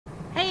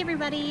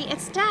everybody,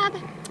 it's Deb,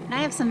 and I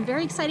have some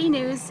very exciting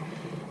news.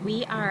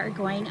 We are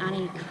going on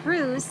a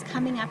cruise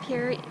coming up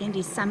here in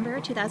December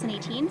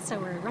 2018, so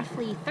we're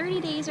roughly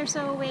 30 days or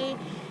so away,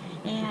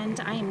 and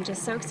I am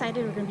just so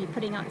excited. We're going to be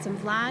putting out some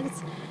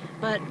vlogs,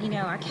 but you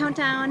know, our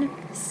countdown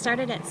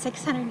started at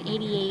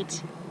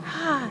 688.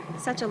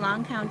 Such a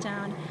long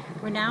countdown.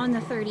 We're now in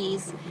the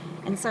 30s,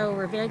 and so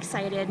we're very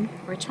excited.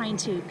 We're trying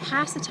to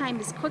pass the time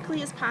as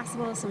quickly as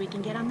possible so we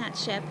can get on that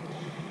ship.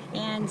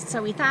 And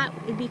so we thought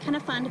it'd be kind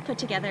of fun to put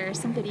together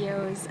some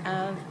videos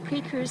of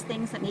pre-cruise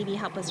things that maybe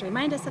help us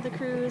remind us of the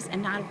cruise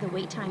and not of the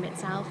wait time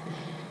itself.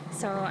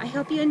 So I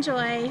hope you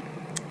enjoy,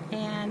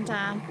 and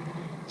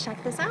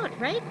check this out,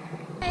 right?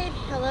 Hi,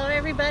 hello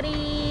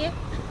everybody!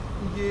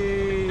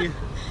 Yay!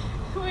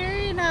 We're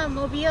in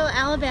Mobile,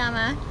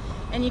 Alabama,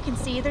 and you can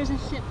see there's a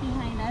ship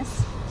behind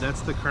us. That's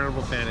the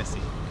Carnival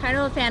Fantasy.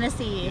 Carnival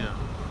Fantasy. Yeah.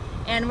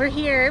 And we're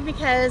here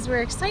because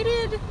we're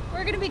excited.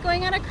 We're going to be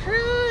going on a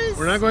cruise.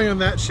 We're not going on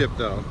that ship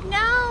though.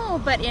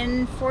 No, but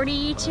in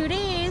 42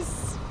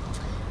 days,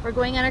 we're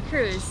going on a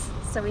cruise.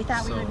 So we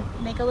thought we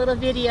would make a little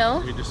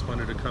video. We just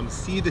wanted to come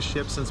see the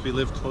ship since we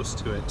live close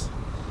to it.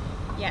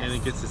 Yes. And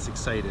it gets us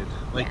excited.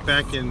 Like yes.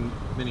 Back in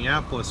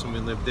Minneapolis when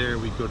we lived there,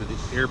 we'd go to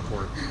the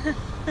airport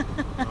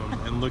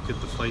and look at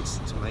the flights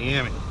to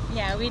Miami.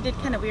 Yeah, we did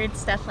kind of weird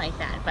stuff like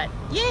that. But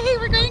yay,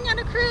 we're going on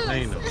a cruise.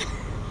 I know.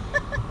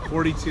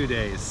 42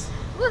 days.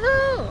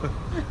 Woohoo!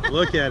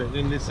 Look at it,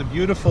 and it's a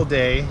beautiful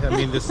day. I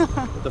mean,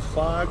 the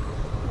fog,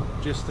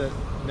 just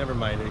never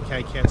mind.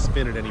 I can't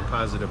spin it any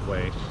positive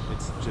way.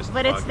 It's just.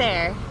 But foggy. it's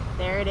there.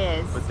 There it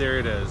is. But there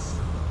it is.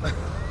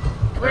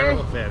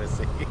 Carnival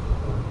Fantasy.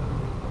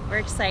 We're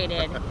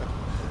excited.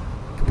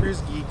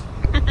 Cruise geek.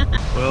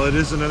 Well, it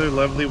is another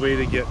lovely way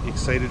to get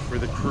excited for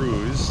the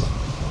cruise.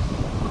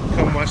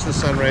 Come watch the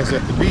sunrise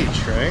at the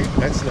beach, right?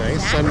 That's nice.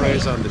 Exactly.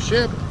 Sunrise on the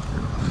ship.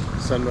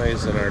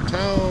 Sunrise in our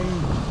town.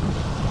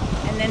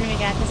 And then we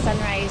got the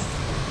sunrise.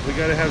 We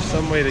gotta have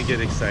some way to get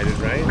excited,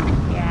 right?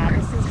 Yeah,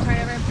 this is part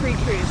of our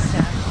pre-cruise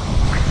stuff.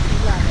 We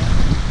love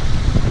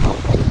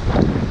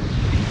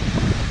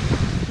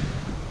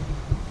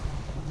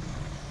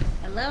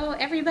it. Hello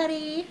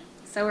everybody!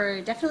 So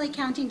we're definitely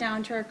counting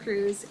down to our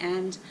cruise,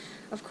 and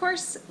of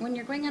course when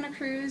you're going on a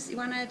cruise you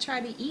want to try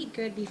to eat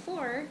good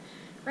before,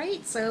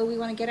 right? So we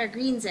want to get our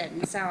greens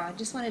in. So I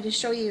just wanted to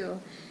show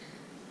you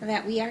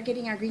that we are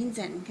getting our greens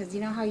in, because you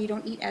know how you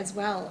don't eat as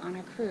well on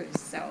a cruise.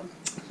 So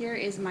here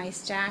is my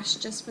stash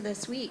just for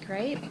this week,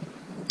 right?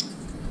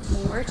 I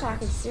mean, we're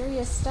talking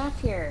serious stuff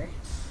here.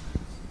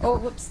 Oh,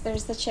 whoops,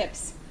 there's the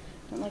chips.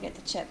 Don't look at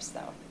the chips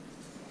though.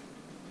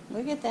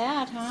 Look at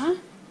that, huh?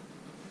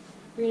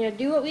 We're gonna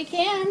do what we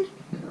can.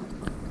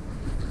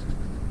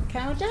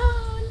 Count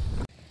down.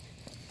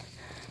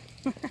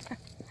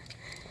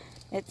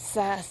 It's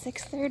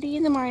 6:30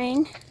 in the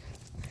morning,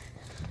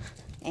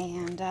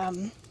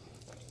 and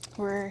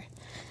we're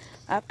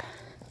up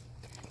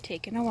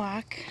taking a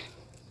walk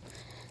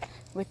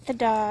with the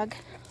dog.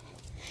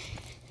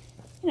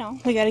 You know,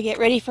 we got to get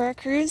ready for our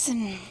cruise,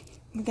 and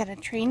we got to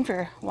train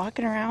for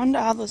walking around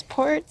all those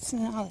ports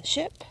and all the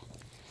ship.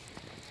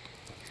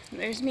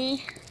 There's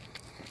me.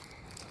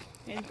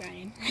 There's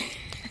Brian.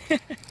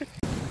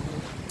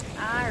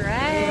 All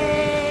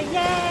right,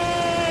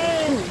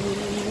 yay!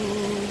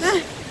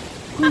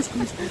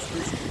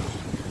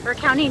 We're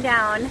counting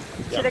down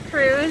to the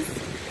cruise.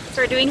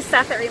 So we're doing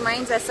stuff that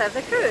reminds us of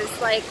the cruise,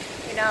 like,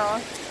 you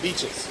know,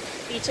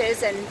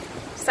 beaches and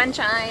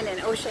sunshine and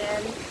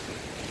ocean.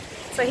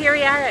 So here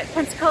we are at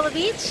Pensacola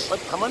Beach.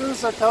 How much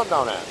is our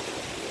countdown at?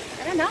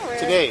 I don't know.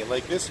 Today,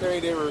 like this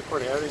very day we're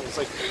recording, I think it's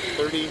like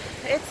 30.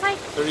 It's like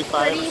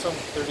 35 30, or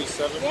something,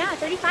 37. Yeah,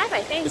 35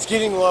 I think. It's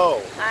getting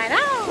low. I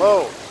know.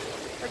 Low.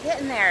 We're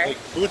getting there.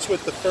 Like boots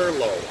with the fur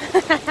low.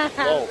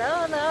 Low.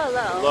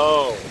 Low.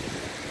 Low.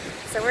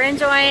 So we're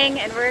enjoying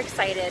and we're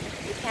excited.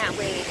 We can't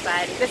wait,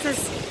 but this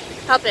is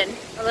helping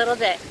a little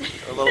bit.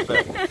 A little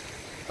bit.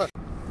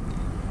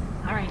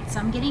 Alright, so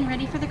I'm getting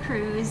ready for the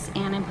cruise,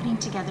 and I'm putting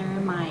together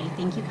my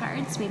thank you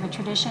cards. We have a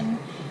tradition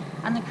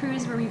on the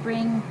cruise where we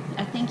bring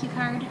a thank you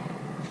card,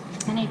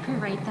 and I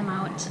pre-write them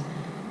out,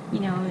 you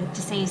know,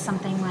 to say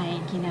something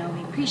like, you know,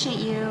 we appreciate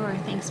you, or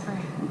thanks for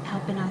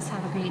helping us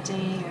have a great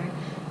day, or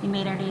you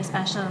made our day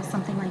special,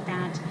 something like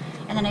that.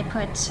 And then I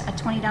put a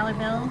 $20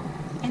 bill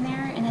in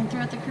there, and then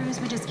throughout the cruise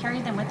we just carry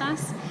them with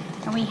us,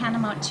 and we hand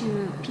them out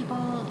to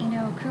people, you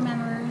know, crew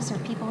members or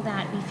people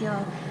that we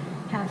feel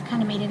have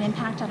kind of made an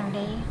impact on our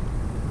day.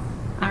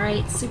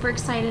 Alright, super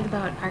excited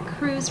about our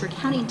cruise. We're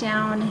counting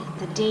down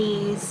the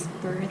days.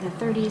 We're in the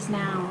 30s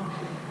now,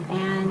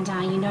 and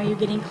you know you're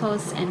getting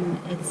close, and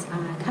it's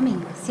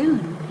coming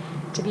soon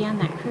to be on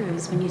that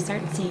cruise when you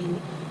start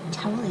seeing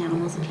towel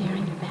animals appear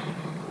on your bed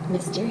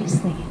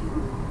mysteriously,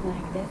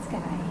 like this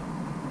guy,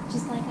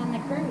 just like on the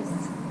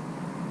cruise.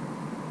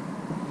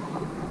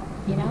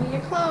 You know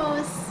you're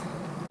close.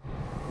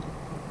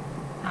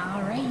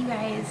 Alright, you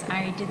guys,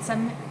 I did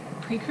some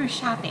pre-cruise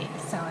shopping,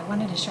 so I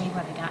wanted to show you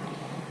what I got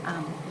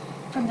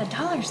from the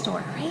dollar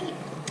store, right?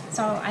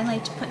 So I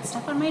like to put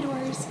stuff on my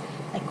doors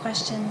like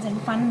questions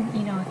and fun,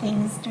 you know,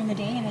 things during the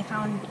day, and I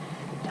found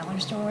dollar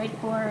store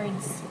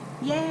whiteboards.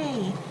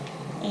 Yay!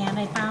 And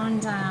I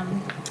found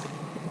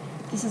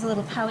this is a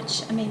little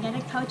pouch, a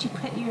magnetic pouch you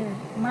put your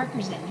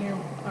markers in, your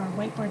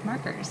whiteboard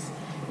markers.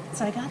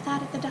 So I got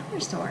that at the dollar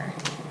store.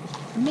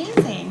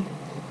 Amazing!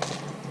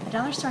 The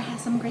dollar store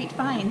has some great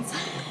finds.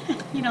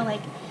 You know,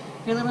 like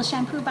your little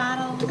shampoo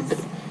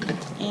bottles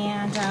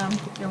and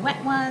your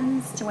wet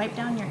ones to wipe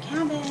down your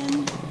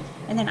cabin.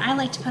 And then I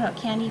like to put out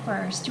candy for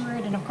our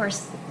steward and of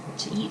course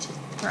to eat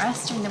for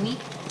us during the week.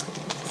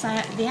 So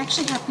they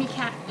actually have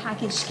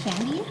pre-packaged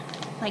candy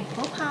like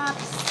Blow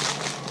Pops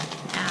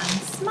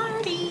and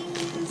Smarties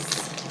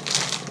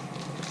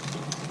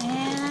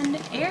and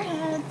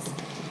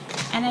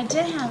Airheads. And I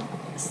did have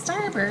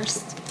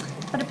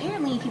Starburst, but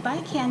apparently if you buy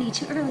candy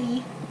too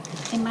early,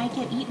 it might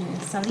get eaten.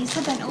 So these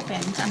have been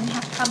opened. I'm gonna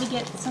have to probably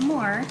get some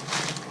more.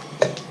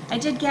 I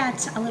did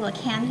get a little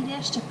candy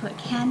dish to put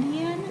candy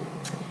in.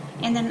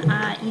 And then,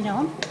 you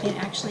know, it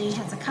actually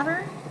has a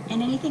cover,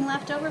 and anything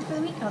left over for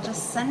the week, I'll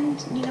just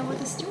send, you know, with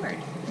the steward,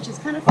 which is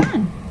kind of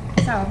fun.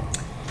 So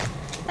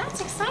that's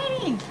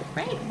exciting,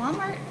 right?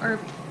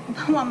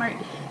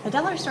 Walmart, the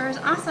dollar store is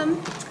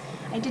awesome.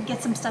 I did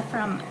get some stuff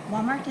from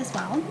Walmart as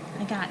well.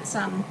 I got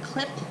some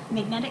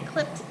magnetic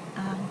clip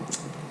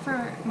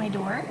for my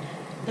door.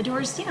 The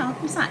door's, you know,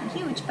 it's not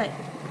huge, but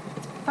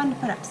it's fun to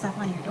put up stuff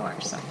on your door.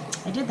 So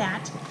I did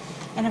that.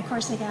 And of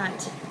course I got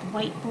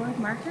whiteboard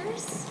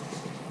markers.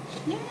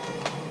 Yay!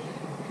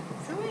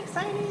 So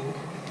exciting!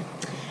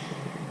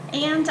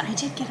 And I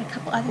did get a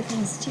couple other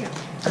things too.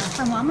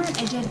 From Walmart,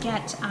 I did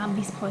get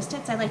these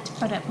Post-its. I like to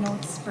put up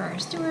notes for our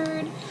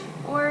steward,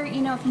 or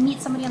you know, if you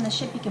meet somebody on the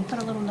ship, you can put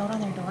a little note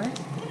on their door.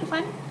 Kind of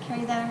fun.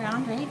 Carry that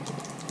around, right?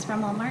 It's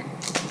from Walmart.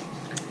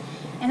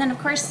 And then, of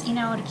course, you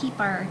know, to keep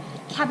our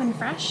cabin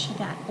fresh, I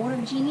got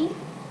Order Genie.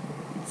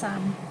 It's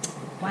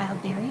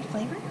wild berry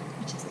flavor,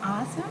 which is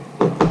awesome.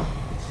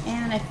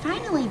 And I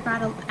finally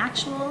brought an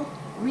actual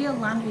real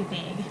laundry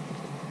bag.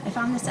 I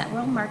found this at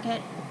World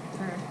Market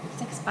for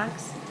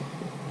 $6,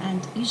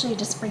 and usually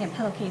just bring a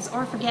pillowcase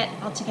or forget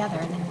altogether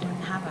and then you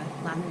don't have a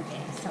laundry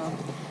bag. So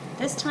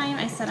this time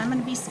I said I'm going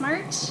to be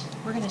smart.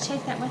 We're going to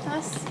take that with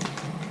us.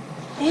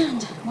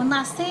 And one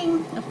last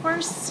thing, of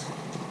course,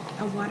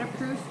 a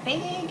waterproof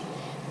bag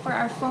for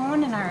our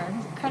phone and our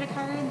credit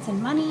cards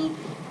and money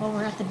while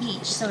we're at the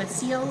beach. So it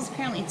seals.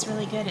 Apparently it's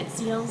really good. It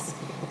seals.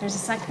 There's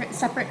a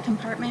separate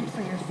compartment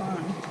for your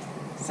phone.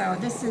 So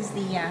this is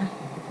the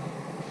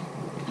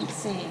let's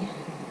see,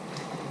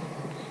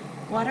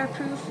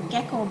 waterproof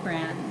gecko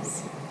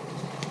brands,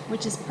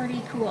 which is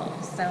pretty cool.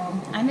 So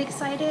I'm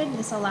excited.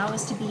 This will allow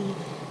us to be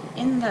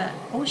in the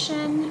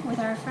ocean with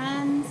our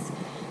friends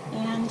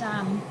and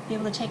be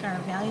able to take our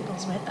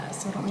valuables with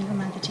us so we don't leave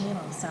them at the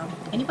table. So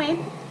anyway,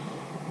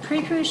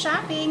 pre-cruise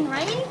shopping,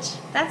 right?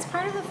 That's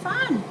part of the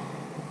fun.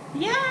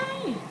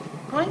 Yay!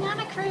 Going on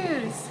a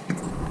cruise.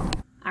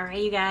 All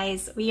right, you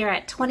guys, we are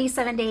at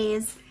 27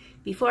 days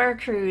before our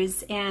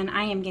cruise, and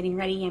I am getting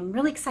ready. I'm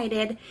really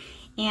excited,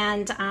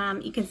 and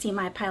you can see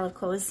my pile of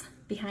clothes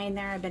behind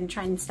there. I've been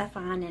trying stuff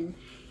on and,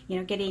 you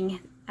know, getting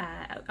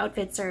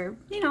outfits or,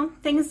 you know,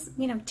 things,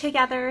 you know,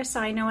 together so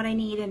I know what I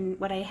need and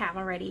what I have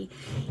already.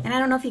 And I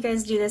don't know if you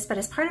guys do this, but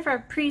as part of our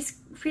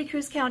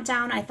pre-cruise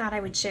countdown, I thought I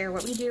would share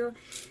what we do.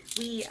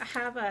 We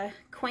have a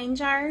coin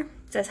jar. It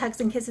says Hugs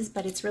and Kisses,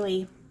 but it's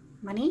really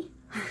money.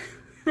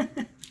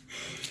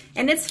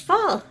 And it's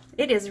full.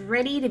 It is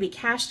ready to be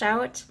cashed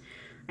out.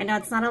 I know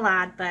it's not a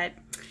lot, but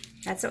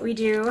that's what we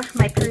do.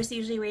 My purse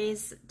usually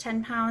weighs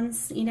 10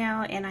 pounds, you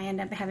know, and I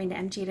end up having to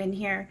empty it in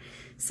here.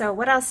 So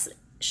what else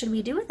should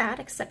we do with that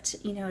except,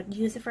 you know,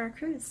 use it for our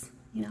cruise,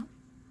 you know?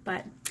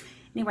 But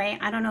anyway,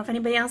 I don't know if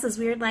anybody else is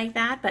weird like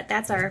that, but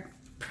that's our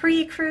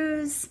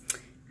pre-cruise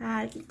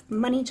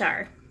money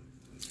jar.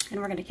 And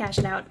we're going to cash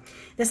it out.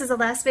 This is the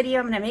last video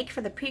I'm going to make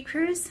for the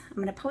pre-cruise. I'm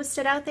going to post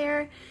it out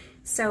there.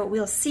 So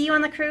we'll see you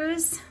on the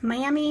cruise,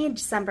 Miami,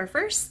 December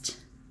 1st.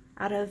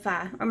 Out of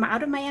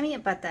Miami,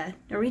 but the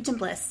Norwegian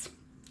Bliss.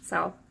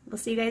 So we'll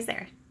see you guys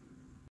there.